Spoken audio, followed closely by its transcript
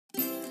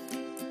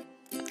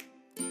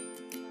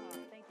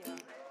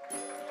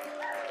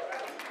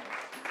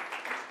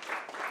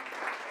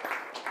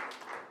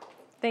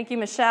Thank you,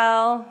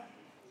 Michelle.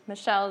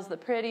 Michelle's the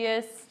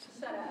prettiest,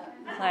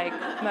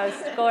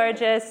 most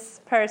gorgeous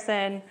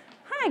person.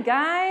 Hi,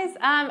 guys.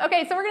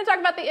 Okay, so we're going to talk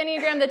about the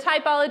Enneagram, the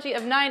typology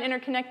of 9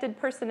 interconnected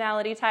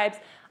personality types.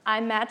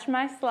 I matched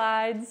my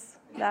slides.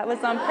 That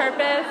was on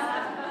purpose.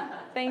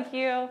 Thank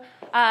you.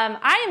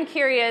 I am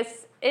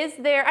curious, I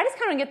just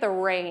kind of get the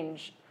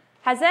range.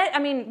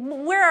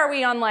 Where are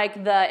we on,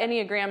 the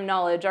Enneagram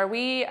knowledge? Are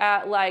we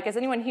at, is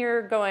anyone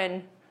here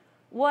going,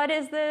 what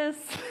is this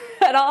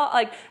at all?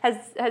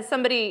 Has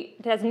somebody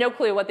has no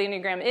clue what the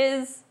Enneagram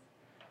is?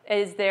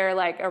 Is there,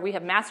 or we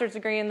have master's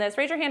degree in this?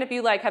 Raise your hand if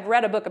you, have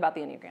read a book about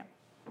the Enneagram.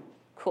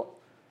 Cool.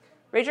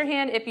 Raise your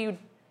hand if you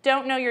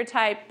don't know your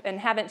type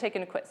and haven't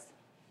taken a quiz.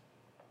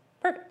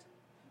 Perfect.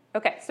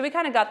 Okay, so we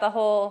kind of got the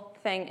whole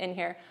thing in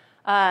here.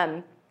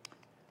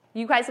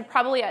 You guys have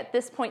probably at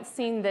this point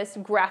seen this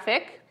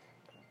graphic.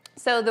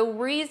 So the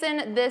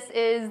reason this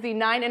is the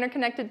 9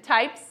 interconnected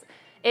types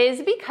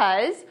is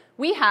because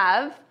we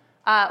have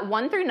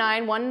 1 through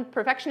 9, 1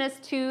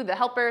 perfectionist, 2 the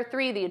helper,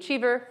 3 the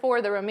achiever,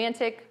 4 the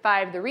romantic,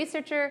 5 the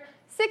researcher,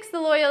 6 the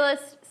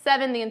loyalist,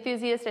 7 the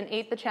enthusiast, and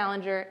 8 the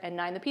challenger, and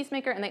 9 the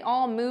peacemaker, and they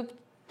all move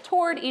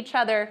toward each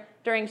other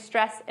during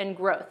stress and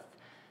growth.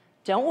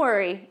 Don't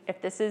worry if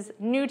this is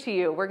new to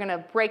you. We're going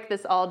to break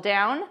this all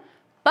down,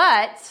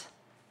 but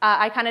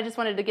I kind of just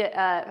wanted to get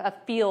a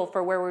feel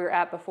for where we were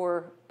at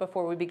before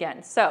we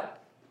begin. So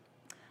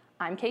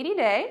I'm Katie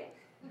Day.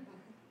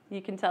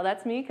 You can tell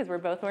that's me because we're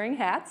both wearing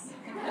hats.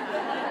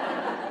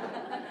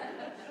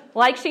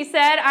 Like she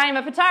said, I am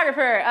a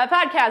photographer, a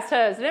podcast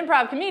host, an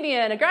improv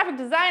comedian, a graphic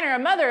designer, a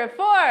mother of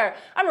 4.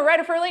 I'm a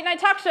writer for a late-night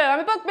talk show. I'm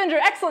a book binger,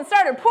 excellent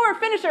starter, poor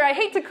finisher. I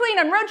hate to clean.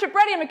 I'm road trip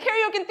ready. I'm a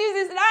karaoke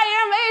enthusiast, and I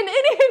am an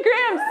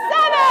Enneagram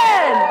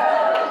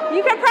 7.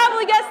 You can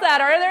probably guess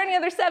that. Are there any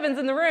other 7s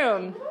in the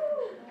room?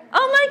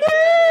 Oh my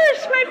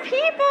gosh, my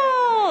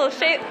people!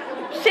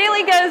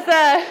 Shaylee goes,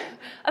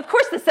 of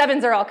course the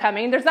 7s are all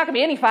coming. There's not going to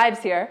be any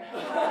 5s here.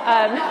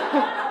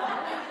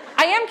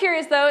 I am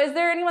curious, though, is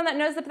there anyone that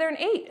knows if they're an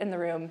 8 in the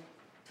room?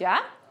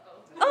 Yeah?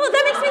 Oh,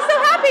 that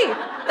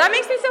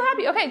makes me so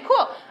happy. Okay,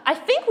 cool. I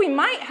think we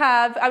might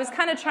have, I was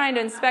kind of trying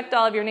to inspect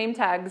all of your name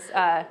tags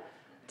to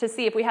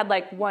see if we had,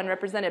 1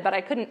 represented, but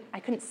I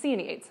couldn't see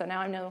any 8s, so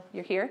now I know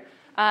you're here.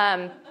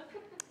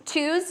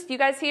 2s, you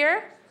guys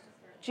here?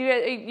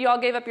 You all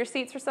gave up your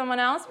seats for someone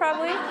else,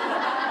 probably?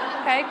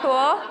 Okay,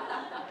 cool.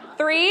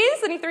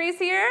 3s? Any 3s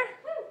here?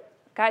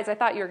 Guys, I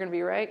thought you were going to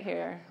be right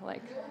here,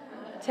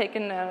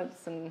 taking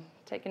notes and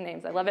taking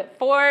names. I love it.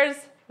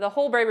 4s. The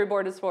whole bravery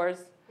board is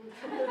 4s.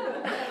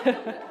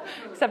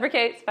 Except for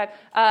Kate's 5.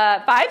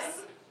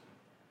 5s?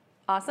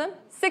 Awesome.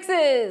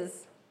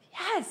 6s?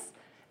 Yes.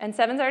 And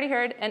 7s already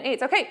heard. And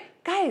 8s. Okay,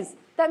 guys,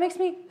 that makes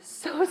me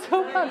so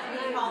pumped.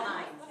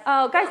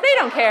 Oh, guys, they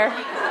don't care.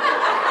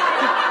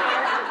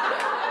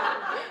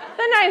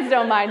 The 9s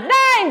don't mind.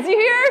 9s, you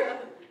hear?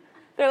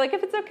 They're like,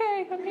 if it's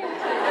okay, I'm here.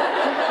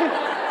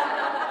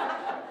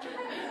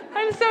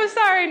 I'm so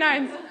sorry,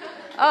 9s.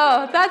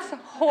 Oh, that's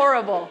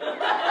horrible. At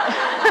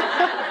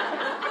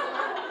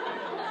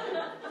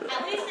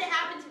least it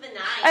happened to the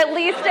 9s. At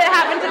least it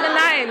happened to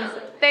the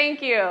 9s.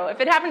 Thank you. If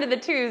it happened to the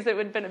 2s, it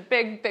would have been a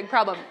big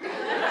problem.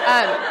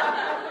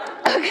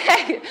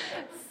 Okay,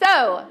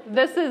 so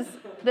this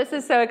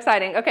is so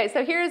exciting. Okay,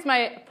 so here's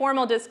my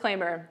formal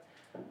disclaimer.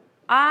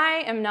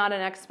 I am not an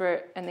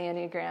expert in the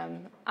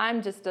Enneagram.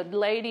 I'm just a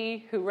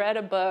lady who read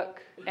a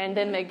book, and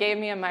then they gave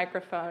me a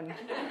microphone.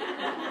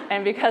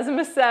 And because I'm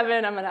a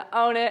 7, I'm going to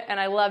own it,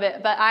 and I love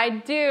it. But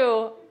I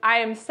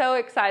am so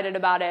excited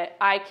about it.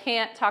 I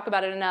can't talk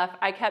about it enough.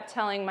 I kept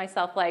telling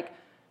myself,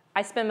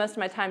 I spend most of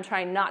my time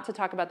trying not to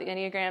talk about the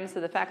Enneagram, so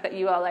the fact that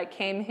you all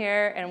came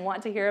here and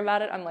want to hear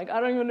about it, I'm I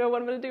don't even know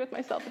what I'm going to do with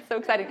myself. It's so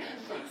exciting.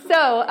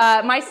 So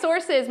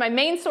my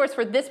main source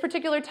for this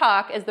particular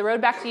talk is The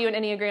Road Back to You, an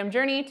Enneagram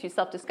Journey to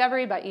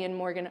Self-Discovery by Ian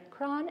Morgan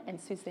Cron and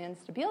Suzanne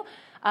Stabile.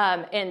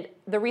 And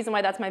the reason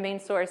why that's my main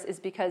source is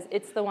because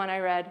it's the one I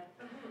read,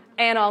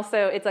 and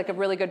also it's a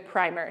really good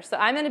primer. So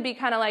I'm going to be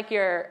kind of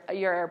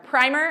your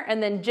primer,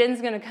 and then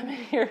Jen's going to come in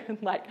here and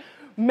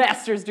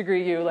master's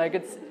degree you.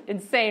 It's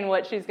insane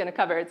what she's going to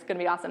cover. It's going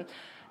to be awesome.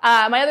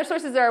 My other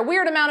sources are a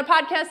weird amount of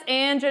podcasts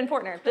and Jen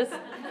Fortner. Just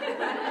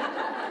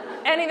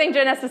anything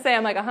Jen has to say,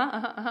 I'm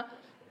uh-huh.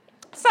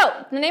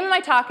 So the name of my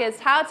talk is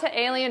How to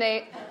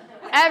Alienate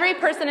Every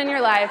Person in Your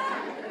Life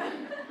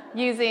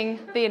Using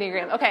the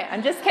Enneagram. Okay,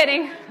 I'm just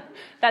kidding.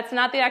 That's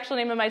not the actual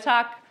name of my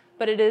talk,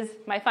 but it is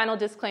my final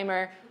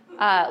disclaimer.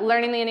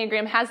 Learning the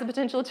Enneagram has the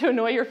potential to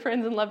annoy your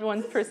friends and loved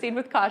ones. Proceed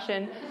with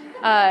caution.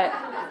 A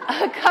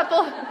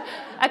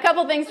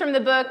couple things from the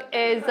book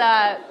is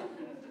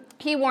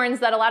he warns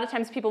that a lot of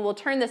times people will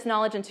turn this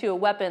knowledge into a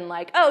weapon,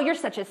 oh, you're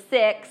such a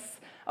 6,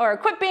 or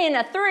quit being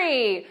a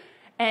 3.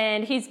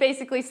 And he's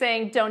basically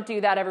saying, don't do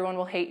that, everyone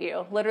will hate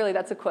you. Literally,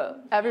 that's a quote.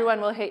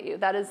 Everyone will hate you.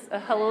 That is a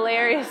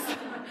hilarious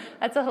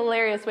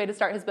way to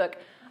start his book.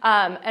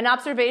 An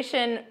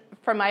observation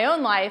from my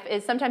own life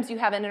is sometimes you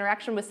have an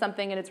interaction with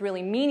something and it's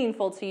really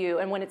meaningful to you.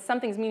 And when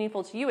something's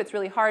meaningful to you, it's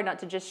really hard not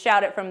to just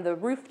shout it from the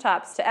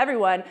rooftops to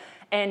everyone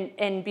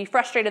and be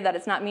frustrated that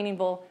it's not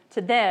meaningful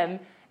to them.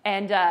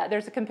 And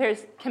there's a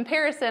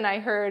comparison I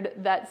heard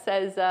that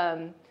says,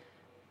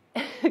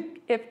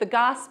 if the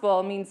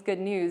gospel means good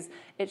news,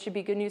 it should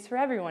be good news for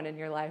everyone in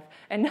your life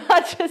and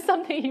not just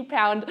something you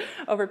pound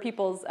over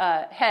people's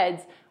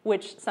heads,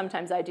 which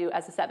sometimes I do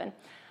as a 7.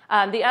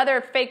 The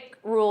other fake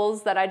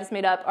rules that I just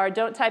made up are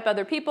don't type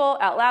other people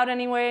out loud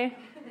anyway.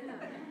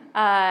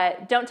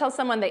 Don't tell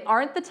someone they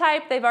aren't the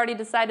type they've already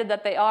decided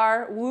that they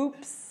are.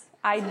 Whoops,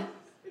 I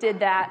did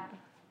that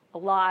a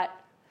lot.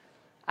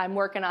 I'm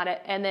working on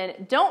it. And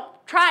then don't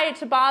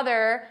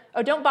bother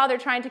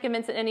trying to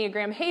convince an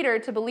Enneagram hater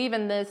to believe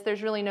in this.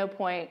 There's really no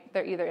point.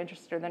 They're either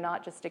interested or they're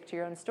not. Just stick to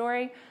your own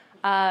story.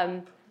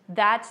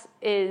 That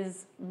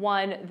is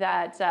one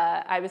that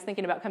I was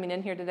thinking about coming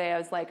in here today. I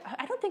was like,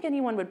 I don't think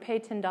anyone would pay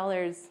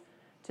 $10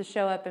 to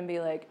show up and be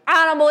like,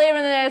 I don't believe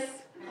in this.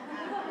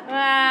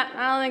 I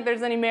don't think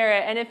there's any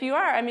merit. And if you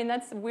are, I mean,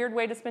 that's a weird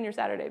way to spend your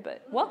Saturday,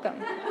 but welcome.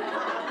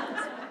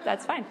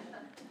 That's fine.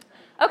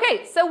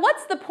 Okay, so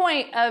what's the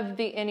point of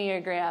the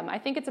Enneagram? I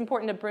think it's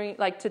important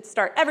to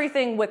start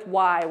everything with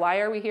why. Why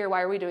are we here?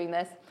 Why are we doing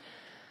this?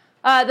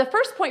 The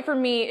first point for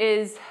me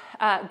is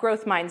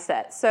growth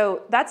mindset.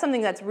 So that's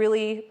something that's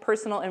really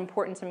personal and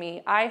important to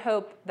me. I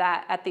hope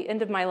that at the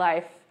end of my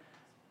life,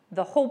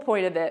 the whole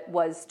point of it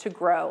was to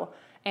grow.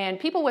 And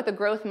people with a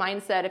growth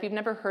mindset, if you've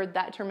never heard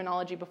that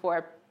terminology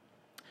before,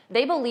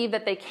 they believe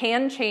that they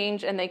can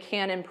change and they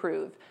can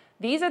improve.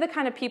 These are the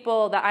kind of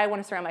people that I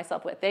want to surround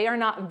myself with. They are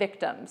not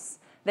victims.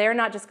 They are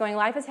not just going,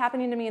 life is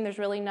happening to me and there's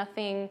really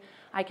nothing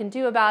I can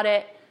do about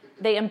it.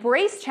 They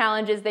embrace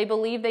challenges. They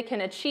believe they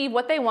can achieve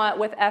what they want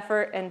with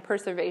effort and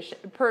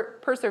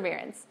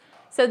perseverance.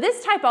 So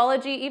this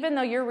typology, even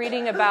though you're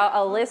reading about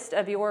a list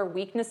of your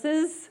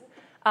weaknesses,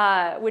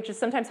 which is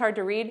sometimes hard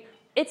to read,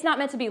 it's not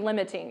meant to be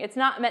limiting. It's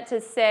not meant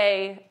to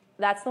say,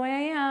 that's the way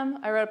I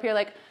am. I wrote up here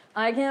like,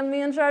 I can't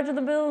be in charge of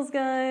the bills,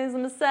 guys.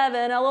 I'm a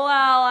 7. LOL.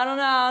 I don't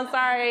know.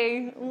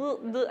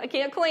 Sorry. I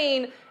can't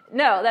clean.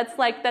 No,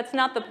 that's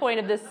not the point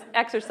of this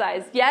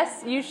exercise.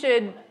 Yes, you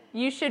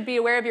should be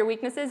aware of your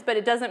weaknesses, but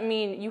it doesn't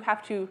mean you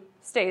have to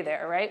stay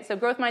there, right? So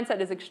growth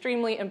mindset is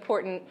extremely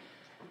important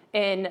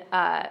in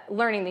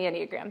learning the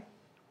Enneagram.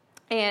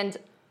 And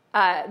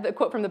the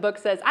quote from the book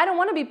says, I don't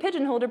want to be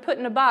pigeonholed or put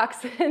in a box.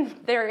 And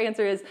their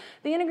answer is,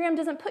 the Enneagram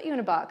doesn't put you in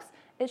a box.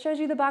 It shows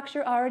you the box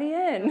you're already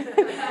in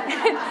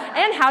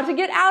and how to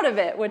get out of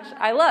it, which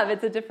I love.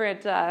 It's a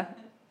different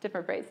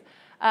phrase.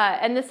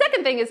 And the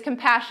second thing is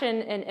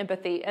compassion and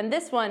empathy. And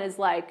this one is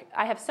like,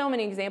 I have so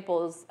many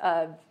examples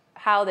of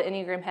how the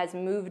Enneagram has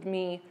moved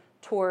me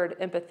toward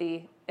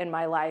empathy in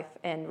my life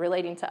and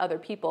relating to other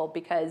people,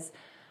 because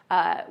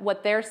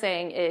what they're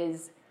saying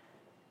is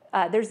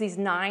there's these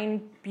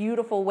 9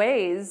 beautiful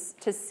ways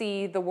to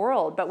see the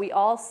world, but we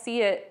all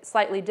see it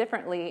slightly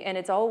differently, and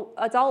it's all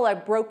a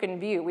broken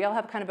view. We all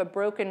have kind of a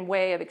broken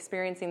way of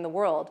experiencing the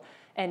world.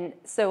 And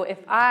so if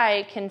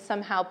I can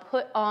somehow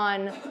put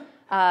on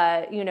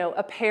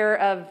a pair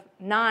of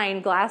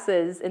 9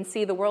 glasses and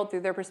see the world through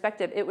their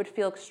perspective, it would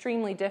feel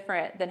extremely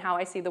different than how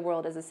I see the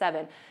world as a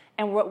 7.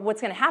 And what's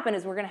going to happen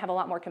is we're going to have a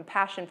lot more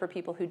compassion for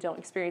people who don't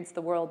experience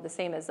the world the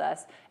same as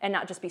us, and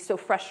not just be so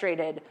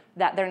frustrated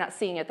that they're not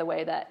seeing it the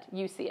way that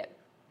you see it.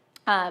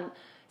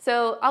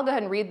 So I'll go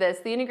ahead and read this.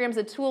 The Enneagram is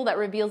a tool that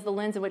reveals the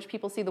lens in which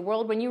people see the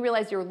world. When you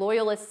realize your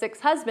loyalist 6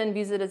 husband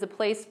views it as a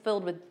place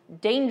filled with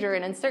danger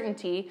and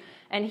uncertainty,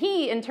 and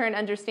he, in turn,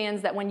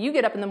 understands that when you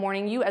get up in the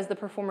morning, you, as the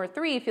performer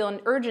 3, feel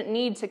an urgent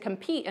need to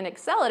compete and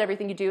excel at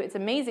everything you do, it's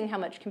amazing how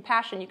much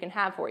compassion you can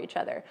have for each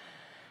other.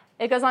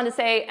 It goes on to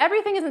say,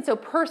 everything isn't so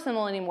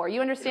personal anymore.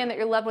 You understand that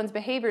your loved one's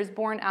behavior is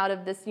born out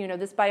of this,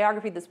 this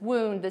biography, this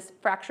wound, this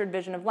fractured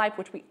vision of life,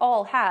 which we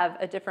all have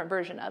a different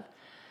version of.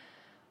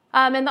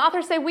 And the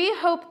authors say, we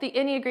hope the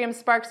Enneagram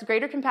sparks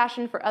greater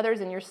compassion for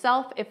others and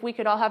yourself. If we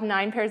could all have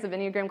 9 pairs of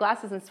Enneagram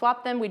glasses and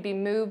swap them, we'd be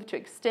moved to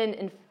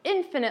extend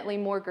infinitely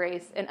more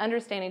grace and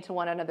understanding to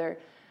one another.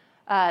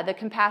 The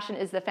compassion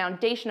is the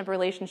foundation of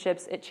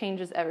relationships. It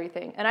changes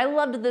everything. And I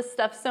loved this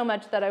stuff so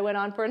much that I went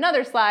on for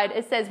another slide.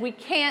 It says we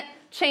can't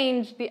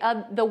change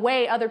the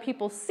way other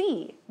people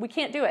see. We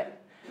can't do it.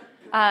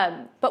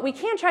 But we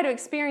can try to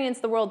experience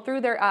the world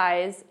through their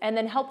eyes and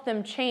then help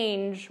them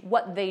change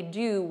what they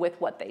do with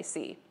what they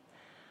see.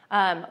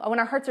 When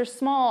our hearts are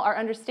small, our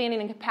understanding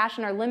and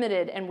compassion are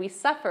limited, and we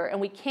suffer, and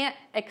we can't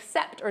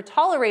accept or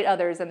tolerate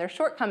others and their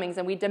shortcomings,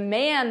 and we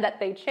demand that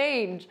they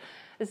change.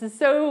 This is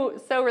so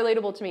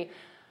relatable to me.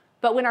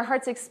 But when our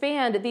hearts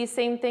expand, these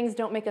same things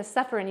don't make us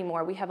suffer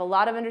anymore. We have a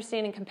lot of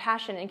understanding and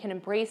compassion and can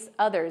embrace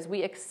others.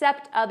 We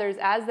accept others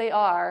as they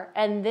are,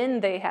 and then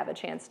they have a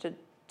chance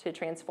to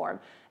transform.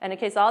 And in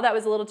case all that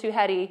was a little too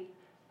heady,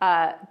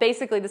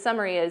 basically the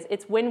summary is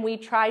it's when we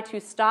try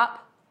to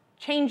stop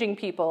changing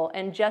people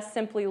and just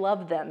simply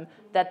love them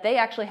that they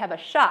actually have a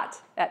shot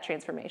at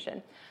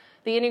transformation.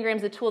 The Enneagram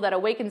is a tool that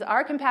awakens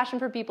our compassion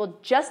for people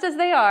just as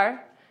they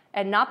are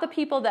and not the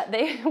people that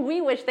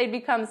we wish they'd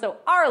become, so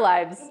our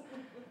lives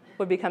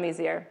would become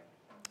easier.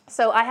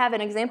 So I have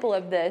an example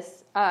of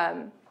this.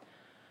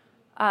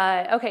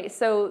 Okay,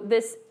 so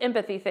this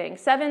empathy thing.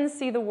 7s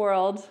see the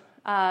world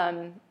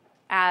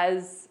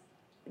as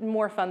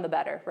more fun the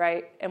better,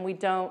 right? And we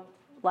don't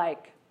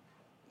like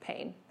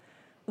pain,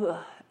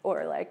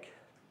 or like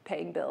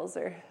paying bills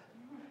or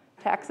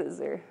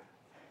taxes or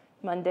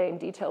mundane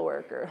detail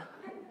work or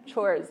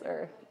chores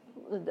or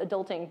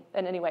adulting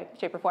in any way,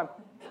 shape, or form.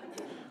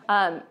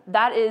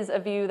 That is a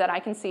view that I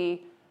can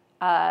see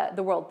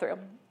the world through.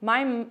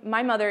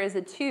 My mother is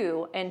a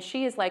 2, and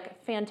she is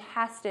like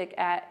fantastic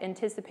at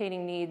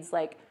anticipating needs.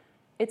 Like,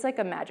 it's like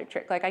a magic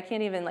trick. Like, I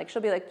can't even, like,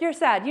 she'll be like, you're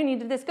sad, you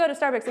need this, go to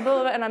Starbucks, and blah,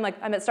 blah, blah. And I'm like,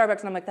 I'm at Starbucks,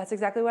 and I'm like, that's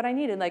exactly what I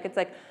needed. Like, it's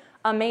like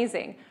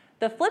amazing.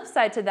 The flip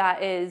side to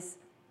that is,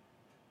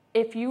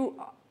 if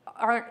you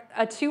aren't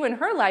a 2 in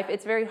her life,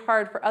 it's very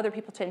hard for other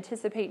people to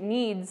anticipate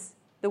needs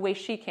the way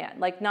she can.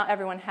 Like, not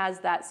everyone has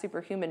that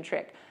superhuman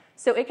trick.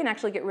 So it can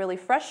actually get really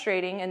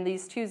frustrating, and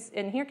these 2s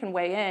in here can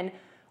weigh in,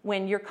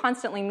 when you're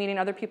constantly meeting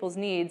other people's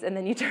needs, and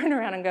then you turn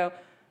around and go,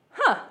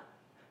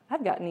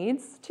 I've got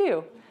needs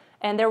too.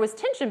 And there was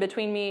tension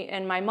between me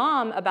and my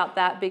mom about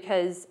that,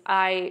 because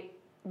I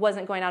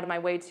wasn't going out of my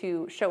way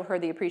to show her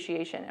the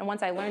appreciation. And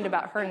once I learned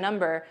about her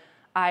number,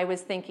 I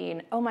was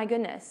thinking, oh my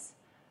goodness,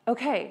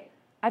 okay,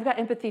 I've got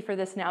empathy for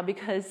this now,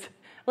 because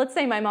let's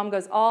say my mom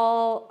goes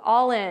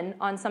all in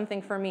on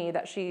something for me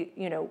that she,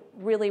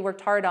 really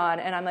worked hard on,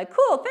 and I'm like,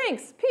 cool,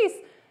 thanks, peace.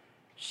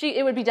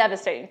 It would be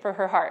devastating for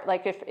her heart.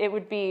 Like, if it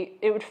would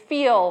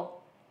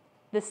feel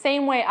the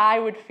same way I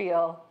would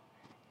feel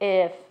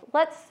if,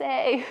 let's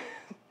say,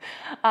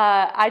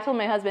 I told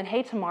my husband,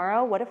 hey,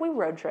 tomorrow, what if we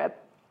road trip?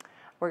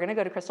 We're going to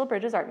go to Crystal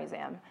Bridges Art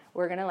Museum.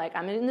 We're going to,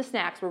 I'm in the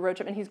snacks, we're road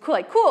trip. And he's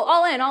cool, cool,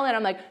 all in.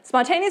 I'm like,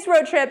 spontaneous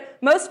road trip,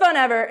 most fun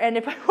ever. And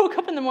if I woke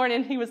up in the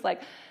morning, he was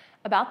like,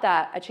 about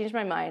that, I changed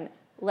my mind.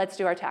 Let's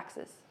do our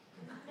taxes.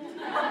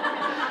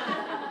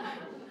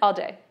 All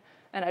day.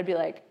 And I'd be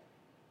like,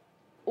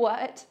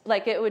 what?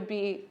 Like, it would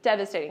be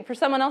devastating. For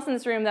someone else in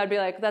this room, that would be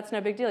like, that's no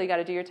big deal. You got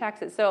to do your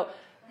taxes. So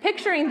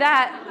picturing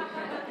that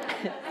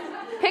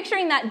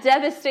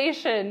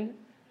devastation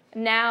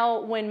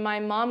now, when my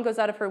mom goes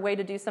out of her way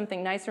to do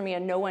something nice for me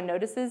and no one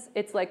notices,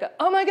 it's like,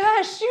 oh my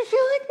gosh, you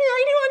feel like me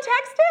like you on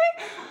tax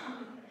day?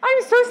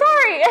 I'm so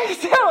sorry. And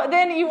so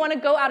then you want to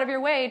go out of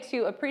your way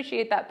to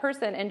appreciate that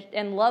person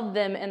and love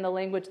them in the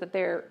language that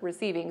they're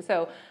receiving.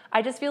 So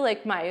I just feel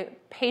like my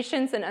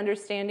patience and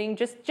understanding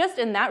just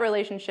in that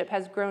relationship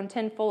has grown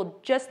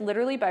tenfold, just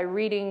literally by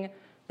reading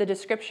the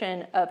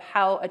description of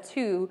how a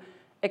 2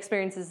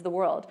 experiences the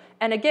world.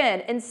 And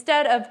again,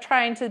 instead of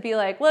trying to be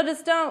like, well,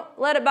 just don't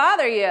let it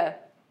bother you.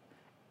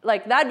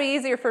 Like, that'd be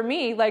easier for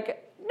me.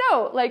 Like,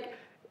 no, like,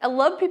 I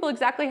love people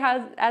exactly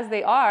as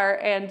they are,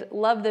 and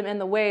love them in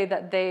the way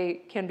that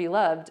they can be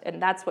loved,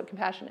 and that's what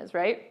compassion is,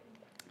 right?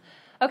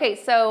 Okay,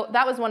 so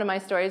that was one of my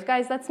stories,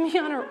 guys. That's me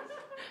on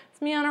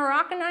a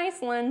rock in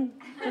Iceland,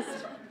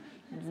 just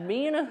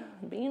being a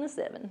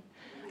 7.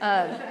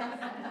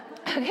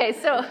 Okay,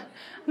 so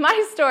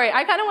my story,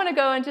 I kind of want to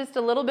go into just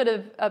a little bit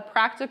of a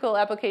practical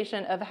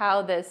application of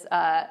how this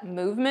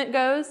movement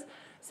goes.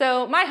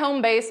 So my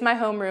home base, my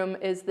homeroom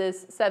is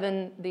this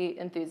 7, the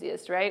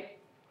enthusiast, right?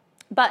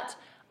 But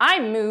I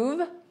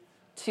move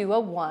to a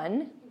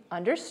 1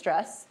 under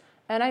stress,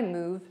 and I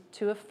move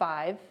to a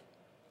 5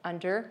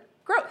 under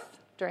growth,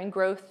 during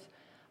growth.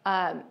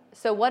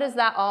 So what does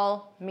that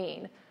all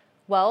mean?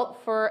 Well,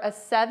 for a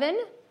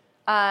 7,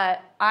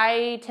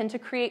 I tend to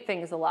create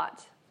things a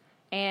lot.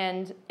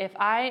 And if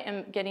I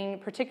am getting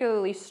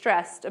particularly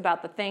stressed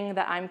about the thing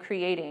that I'm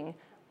creating,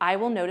 I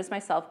will notice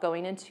myself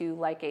going into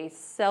like a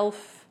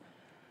self-hating,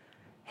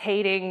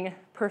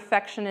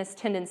 perfectionist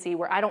tendency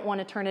where I don't want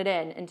to turn it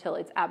in until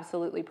it's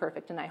absolutely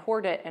perfect, and I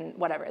hoard it and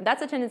whatever. And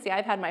that's a tendency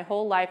I've had my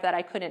whole life that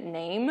I couldn't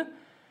name.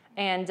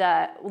 And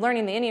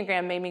learning the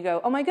Enneagram made me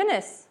go, oh my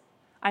goodness,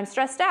 I'm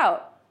stressed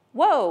out.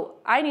 Whoa,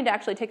 I need to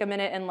actually take a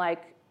minute and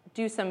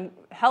do some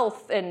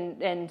health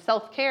and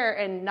self-care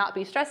and not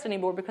be stressed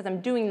anymore, because I'm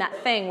doing that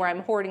thing where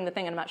I'm hoarding the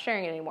thing and I'm not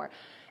sharing it anymore.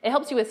 It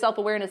helps you with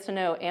self-awareness to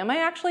know, am I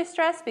actually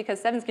stressed?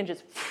 Because 7s can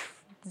just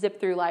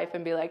zip through life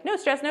and be like, no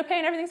stress, no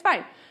pain, everything's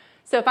fine.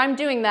 So if I'm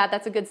doing that,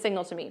 that's a good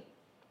signal to me.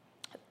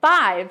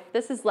 5,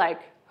 this is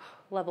like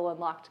level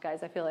unlocked,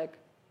 guys. I feel like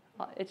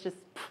it's just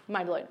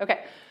mind-blowing.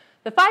 Okay,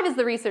 the 5 is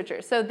the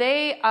researcher. So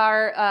they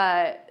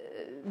are,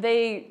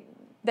 they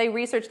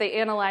research, they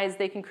analyze,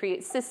 they can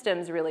create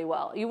systems really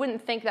well. You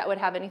wouldn't think that would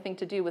have anything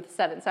to do with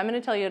 7. So I'm going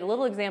to tell you a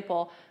little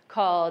example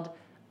called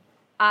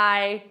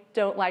I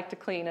don't like to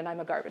clean and I'm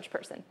a garbage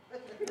person.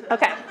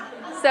 Okay,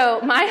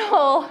 so my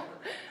whole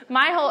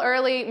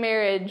early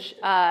marriage,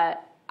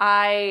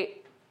 I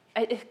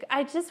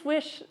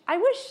wish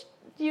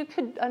you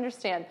could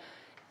understand.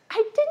 I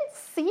didn't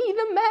see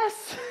the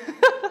mess.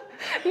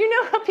 You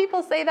know how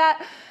people say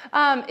that?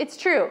 It's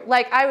true.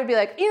 Like, I would be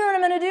like, you know what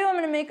I'm going to do? I'm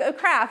going to make a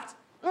craft.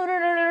 I made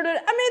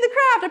the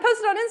craft. I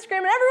posted it on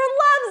Instagram, and everyone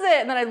loves it.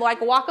 And then I'd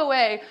walk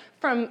away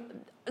from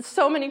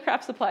so many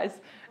craft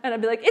supplies And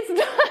I'd be like, it's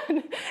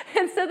done.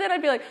 And so then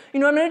I'd be like, you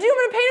know what I'm going to do? I'm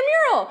going to paint a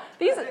mural.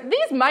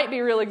 These might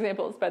be real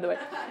examples, by the way.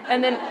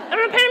 And then I'm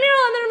going to paint a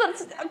mural, and then I'm going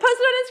to post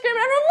it on Instagram,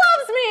 and everyone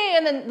loves me.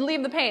 And then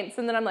leave the paints.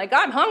 And then I'm like,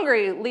 I'm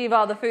hungry. Leave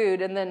all the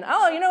food. And then,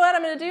 oh, you know what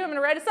I'm going to do? I'm going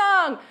to write a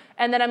song.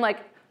 And then I'm like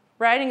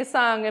writing a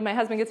song, and my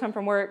husband gets home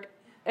from work,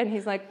 and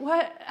he's like,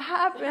 what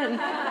happened?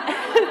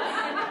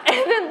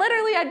 And then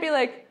literally I'd be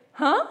like,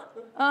 huh?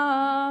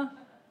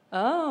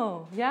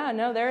 Oh, yeah,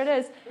 no, there it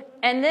is.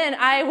 And then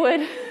I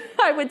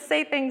would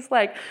say things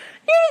like,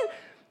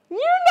 you're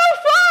no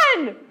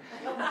fun.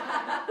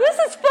 This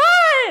is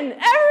fun.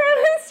 Everyone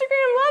on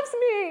Instagram loves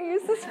me.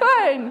 This is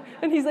fun.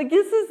 And he's like,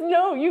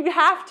 you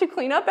have to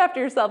clean up after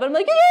yourself. And I'm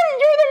like,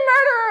 you're the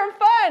murderer of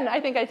fun. I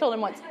think I told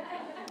him once.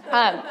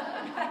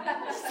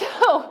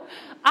 So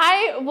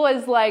I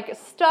was like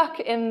stuck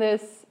in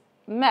this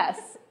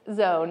mess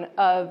zone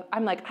of,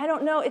 I'm like, I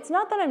don't know. It's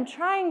not that I'm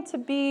trying to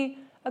be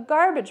a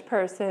garbage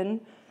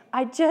person.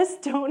 I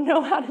just don't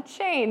know how to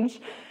change.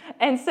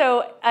 And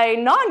so a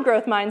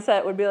non-growth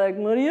mindset would be like,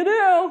 what do you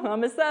do?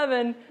 I'm a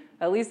 7.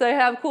 At least I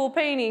have cool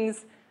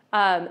paintings.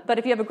 But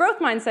if you have a growth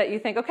mindset, you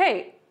think,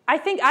 okay,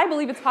 I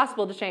believe it's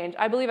possible to change.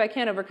 I believe I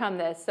can overcome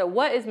this. So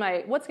what's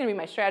going to be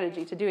my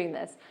strategy to doing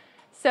this?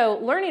 So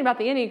learning about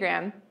the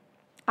Enneagram,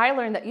 I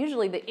learned that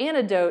usually the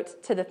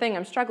antidote to the thing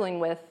I'm struggling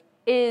with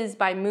is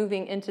by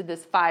moving into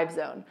this 5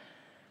 zone.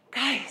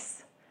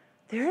 Guys,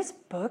 there's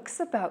books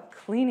about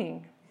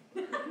cleaning.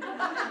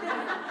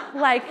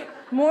 Like,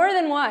 more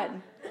than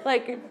one.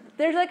 Like,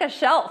 there's like a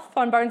shelf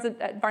on Barnes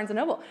 &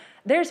 Noble.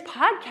 There's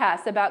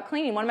podcasts about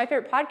cleaning. One of my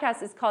favorite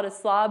podcasts is called A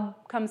Slob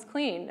Comes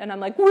Clean. And I'm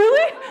like,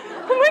 really?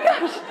 Oh my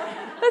gosh,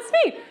 that's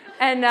me.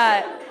 And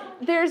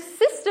there's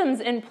systems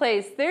in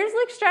place. There's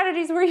like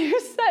strategies where you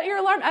set your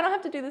alarm. I don't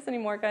have to do this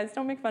anymore, guys.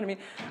 Don't make fun of me.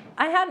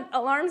 I had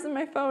alarms in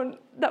my phone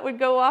that would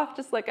go off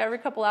just like every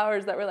couple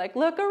hours that were like,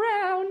 look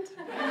around.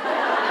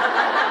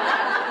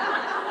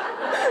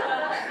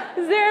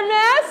 Is there a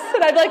mess?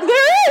 And I'd be like,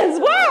 there is.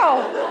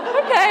 Wow.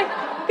 Okay.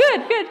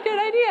 Good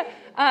idea.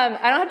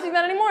 I don't have to do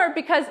that anymore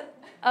because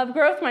of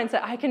growth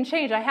mindset. I can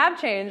change. I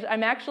have changed.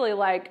 I'm actually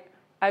like,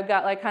 I've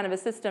got like kind of a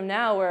system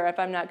now where if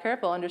I'm not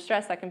careful under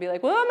stress, I can be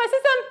like, well, my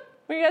system.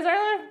 Were you guys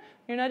earlier?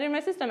 You're not doing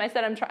my system. I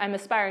said I'm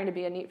aspiring to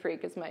be a neat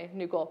freak is my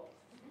new goal.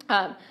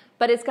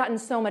 But it's gotten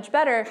so much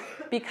better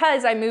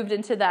because I moved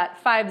into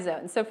that 5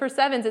 zone. So for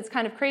 7s, it's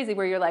kind of crazy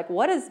where you're like,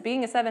 what does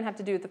being a 7 have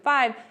to do with the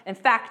 5? In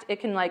fact,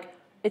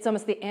 it's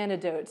almost the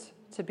antidote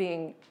to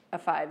being a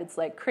 5. It's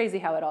like crazy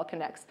how it all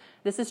connects.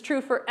 This is true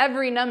for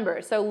every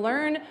number. So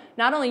learn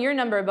not only your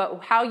number,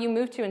 but how you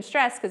move to in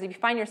stress, because if you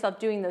find yourself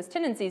doing those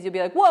tendencies, you'll be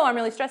like, whoa, I'm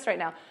really stressed right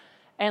now.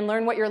 And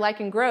learn what you're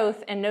like in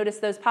growth and notice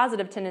those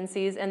positive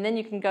tendencies, and then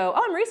you can go,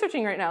 oh, I'm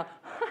researching right now.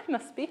 I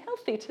must be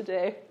healthy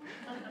today.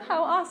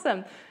 How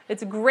awesome.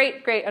 It's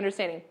great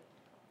understanding.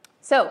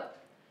 So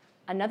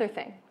another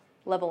thing,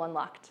 level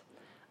unlocked,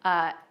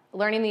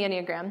 learning the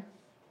Enneagram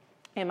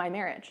in my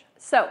marriage.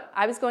 So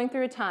I was going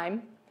through a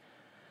time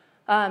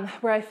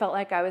where I felt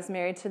like I was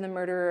married to the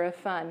murderer of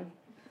fun.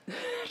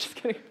 Just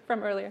kidding,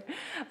 from earlier.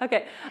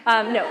 Okay,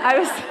 no,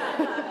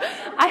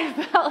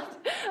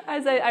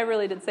 I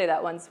really did say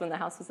that once when the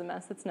house was a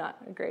mess.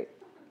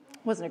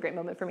 Wasn't a great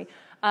moment for me.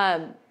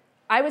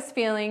 I was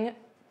feeling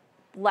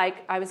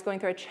like I was going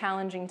through a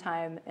challenging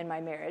time in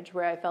my marriage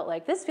where I felt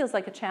like this feels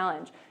like a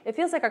challenge. It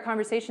feels like our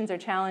conversations are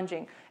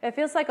challenging. It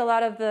feels like a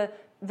lot of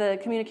the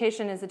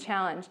communication is a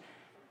challenge.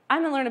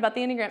 I'm going to learn about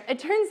the Enneagram. It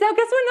turns out,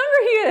 guess what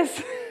number he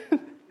is?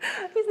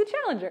 He's the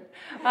challenger.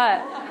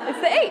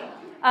 It's the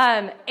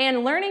 8.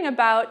 And learning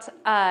about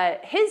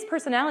his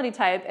personality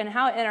type and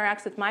how it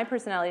interacts with my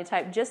personality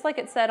type, just like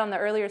it said on the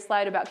earlier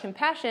slide about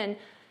compassion,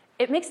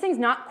 it makes things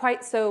not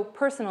quite so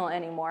personal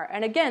anymore.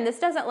 And again, this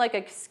doesn't like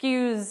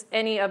excuse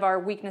any of our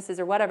weaknesses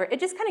or whatever. It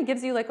just kind of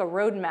gives you like a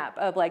roadmap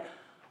of like,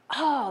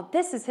 oh,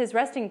 this is his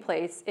resting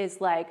place, is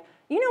like,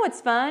 you know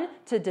what's fun?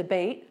 To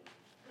debate.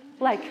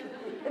 Like,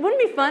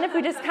 wouldn't it be fun if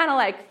we just kind of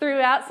like threw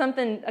out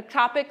a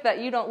topic that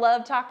you don't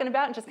love talking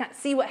about and just kind of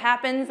see what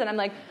happens? And I'm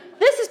like,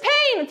 this is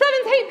pain.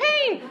 7s hate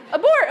pain.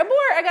 Abort.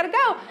 I gotta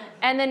go.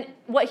 And then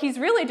what he's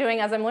really doing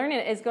as I'm learning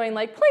it is going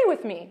like, play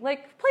with me.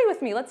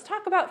 Let's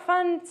talk about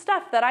fun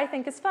stuff that I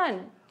think is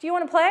fun. Do you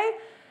want to play?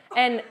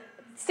 And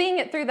seeing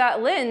it through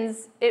that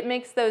lens, it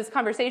makes those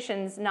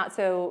conversations not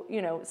so,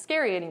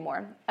 scary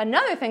anymore.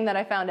 Another thing that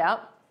I found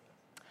out,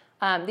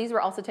 these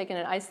were also taken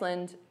in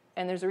Iceland,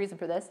 and there's a reason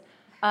for this,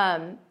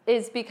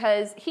 is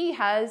because he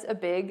has a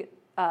big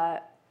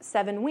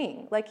 7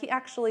 wing. Like, he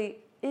actually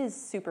is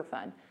super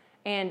fun.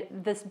 And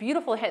this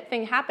beautiful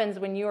thing happens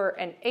when you're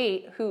an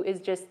 8 who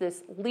is just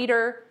this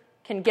leader,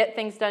 can get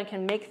things done,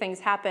 can make things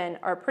happen,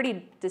 are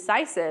pretty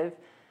decisive.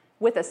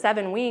 With a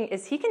 7 wing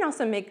is he can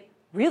also make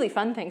really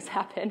fun things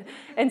happen.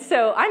 And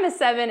so I'm a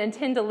 7 and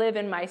tend to live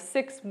in my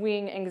 6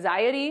 wing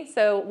anxiety.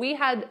 So we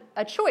had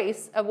a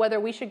choice of whether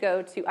we should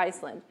go to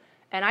Iceland.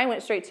 And I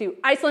went straight to,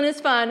 Iceland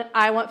is fun,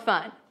 I want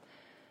fun.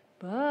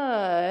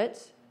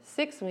 But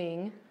 6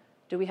 wing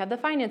Do we have the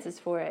finances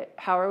for it?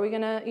 What are we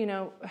gonna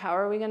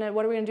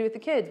do with the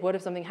kids? What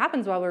if something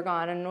happens while we're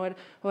gone? And what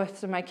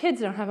if my kids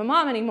don't have a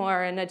mom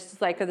anymore? And it's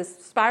just like this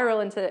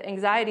spiral into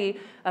anxiety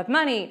of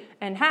money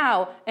and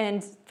how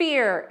and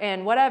fear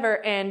and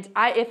whatever. And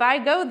if I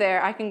go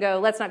there, I can go,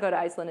 let's not go to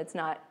Iceland. It's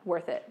not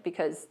worth it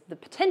because the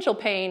potential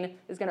pain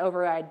is gonna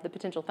override the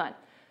potential fun.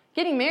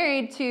 Getting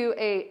married to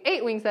a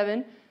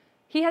 8-wing-7,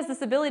 he has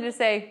this ability to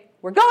say,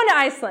 we're going to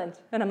Iceland.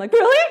 And I'm like,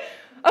 really?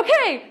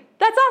 Okay,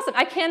 that's awesome.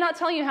 I cannot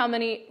tell you how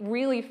many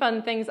really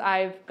fun things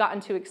I've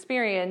gotten to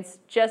experience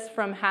just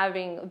from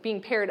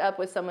being paired up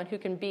with someone who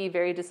can be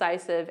very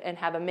decisive and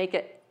have a make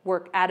it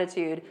work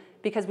attitude,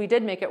 because we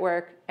did make it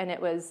work and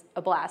it was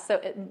a blast. So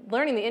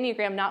learning the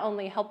Enneagram not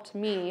only helped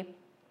me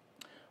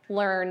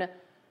learn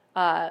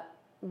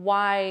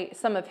why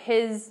some of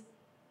his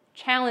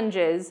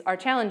challenges are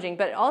challenging,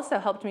 but it also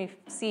helped me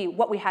see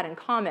what we had in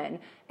common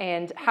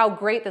and how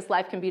great this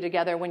life can be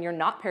together when you're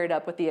not paired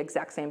up with the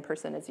exact same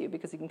person as you,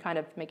 because you can kind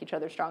of make each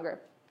other stronger.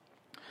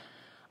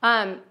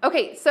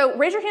 Okay, so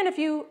raise your hand if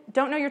you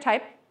don't know your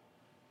type.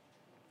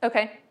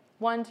 Okay,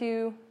 1,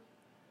 2,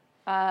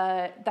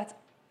 that's,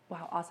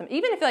 wow, awesome.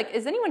 Even if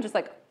is anyone just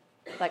like,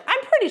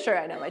 I'm pretty sure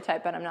I know my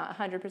type, but I'm not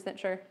 100%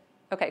 sure.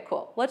 Okay,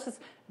 cool.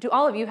 Do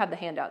all of you have the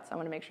handouts? I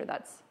want to make sure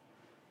that's,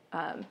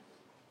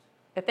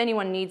 if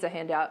anyone needs a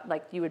handout,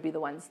 you would be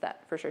the ones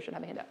that for sure should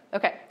have a handout.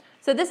 Okay,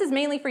 so this is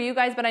mainly for you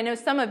guys, but I know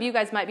some of you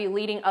guys might be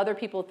leading other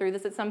people through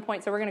this at some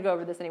point, so we're going to go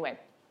over this anyway.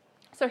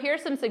 So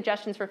here's some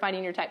suggestions for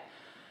finding your type.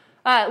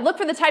 Look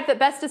for the type that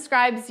best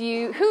describes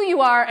you, who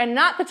you are, and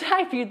not the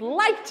type you'd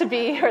like to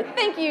be or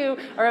think you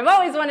or have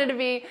always wanted to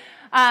be.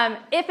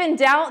 If in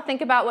doubt,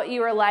 think about what you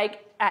were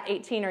like at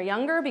 18 or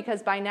younger,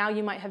 because by now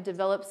you might have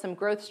developed some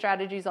growth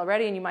strategies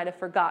already and you might have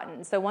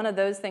forgotten. So one of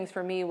those things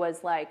for me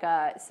was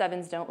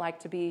 7s don't like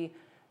to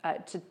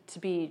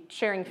be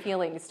sharing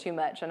feelings too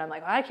much. And I'm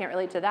like, I can't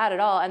relate to that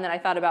at all. And then I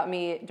thought about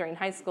me during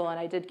high school, and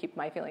I did keep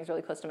my feelings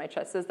really close to my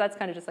chest. So that's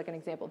kind of just an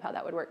example of how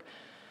that would work.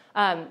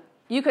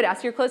 You could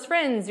ask your close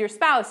friends, your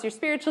spouse, your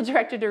spiritual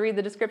director to read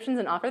the descriptions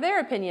and offer their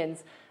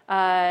opinions.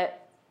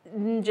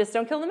 Just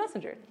don't kill the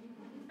messenger.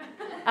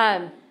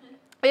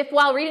 If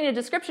while reading a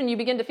description you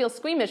begin to feel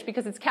squeamish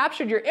because it's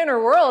captured your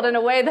inner world in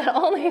a way that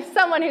only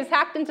someone who's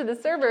hacked into the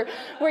server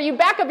where you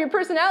back up your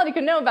personality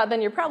could know about,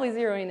 then you're probably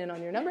zeroing in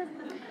on your number.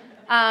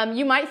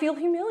 You might feel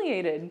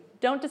humiliated.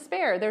 Don't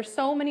despair. There's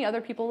so many other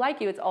people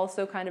like you. It's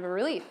also kind of a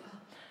relief.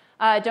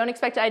 Don't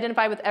expect to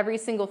identify with every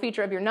single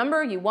feature of your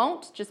number. You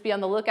won't. Just be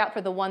on the lookout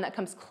for the one that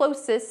comes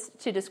closest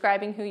to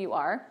describing who you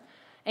are.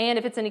 And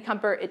if it's any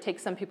comfort, it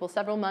takes some people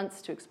several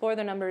months to explore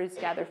their numbers,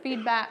 gather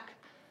feedback,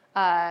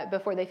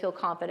 before they feel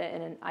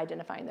confident in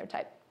identifying their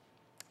type.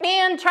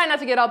 And try not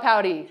to get all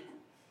pouty.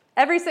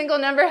 Every single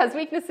number has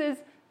weaknesses.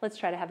 Let's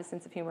try to have a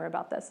sense of humor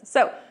about this.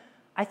 So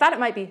I thought it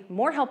might be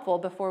more helpful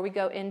before we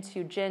go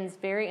into Jen's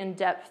very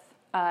in-depth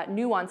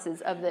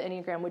nuances of the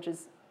Enneagram, which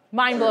is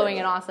mind-blowing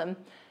and awesome,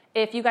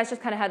 if you guys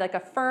just kind of had a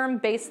firm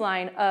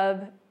baseline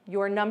of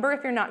your number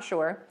if you're not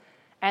sure,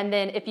 and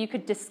then if you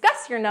could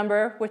discuss your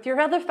number with your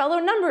other fellow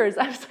numbers.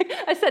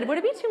 I said, would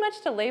it be too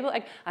much to label?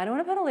 I don't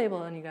want to put a label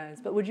on you guys,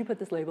 but would you put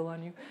this label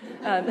on you?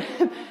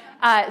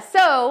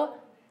 So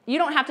you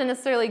don't have to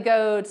necessarily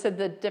go to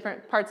the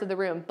different parts of the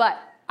room, but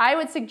I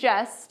would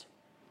suggest,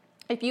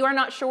 if you are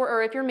not sure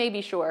or if you're maybe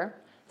sure,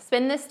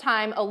 spend this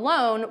time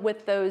alone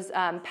with those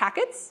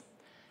packets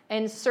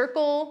and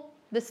circle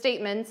the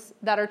statements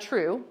that are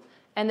true,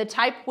 and the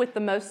type with the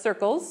most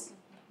circles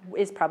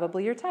is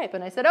probably your type.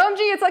 And I said, OMG,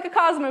 it's like a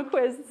Cosmo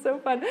quiz. It's so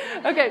fun.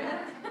 Okay,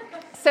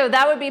 so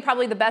that would be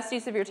probably the best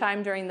use of your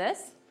time during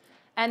this.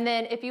 And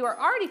then if you are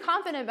already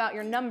confident about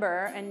your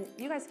number, and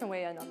you guys can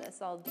weigh in on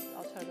this, I'll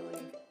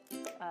totally,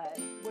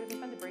 would it be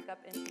fun to break up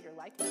into your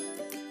likeness?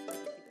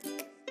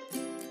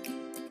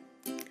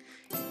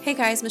 Hey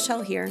guys,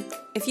 Michelle here.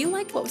 If you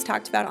liked what was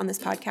talked about on this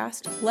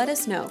podcast, let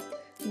us know.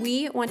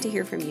 We want to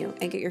hear from you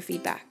and get your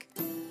feedback.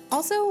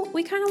 Also,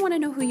 we kind of want to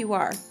know who you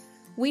are.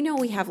 We know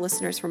we have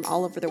listeners from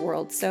all over the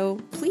world, so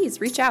please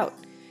reach out.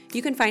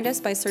 You can find us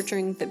by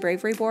searching The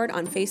Bravery Board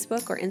on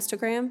Facebook or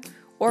Instagram,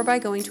 or by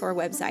going to our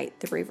website,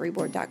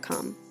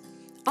 thebraveryboard.com.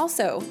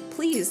 Also,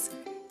 please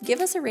give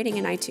us a rating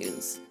in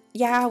iTunes.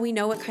 Yeah, we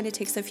know it kind of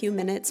takes a few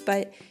minutes,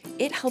 but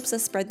it helps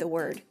us spread the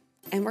word.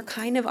 And we're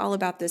kind of all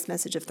about this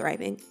message of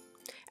thriving.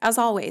 As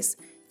always,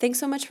 thanks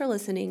so much for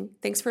listening.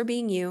 Thanks for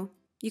being you.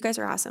 You guys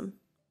are awesome.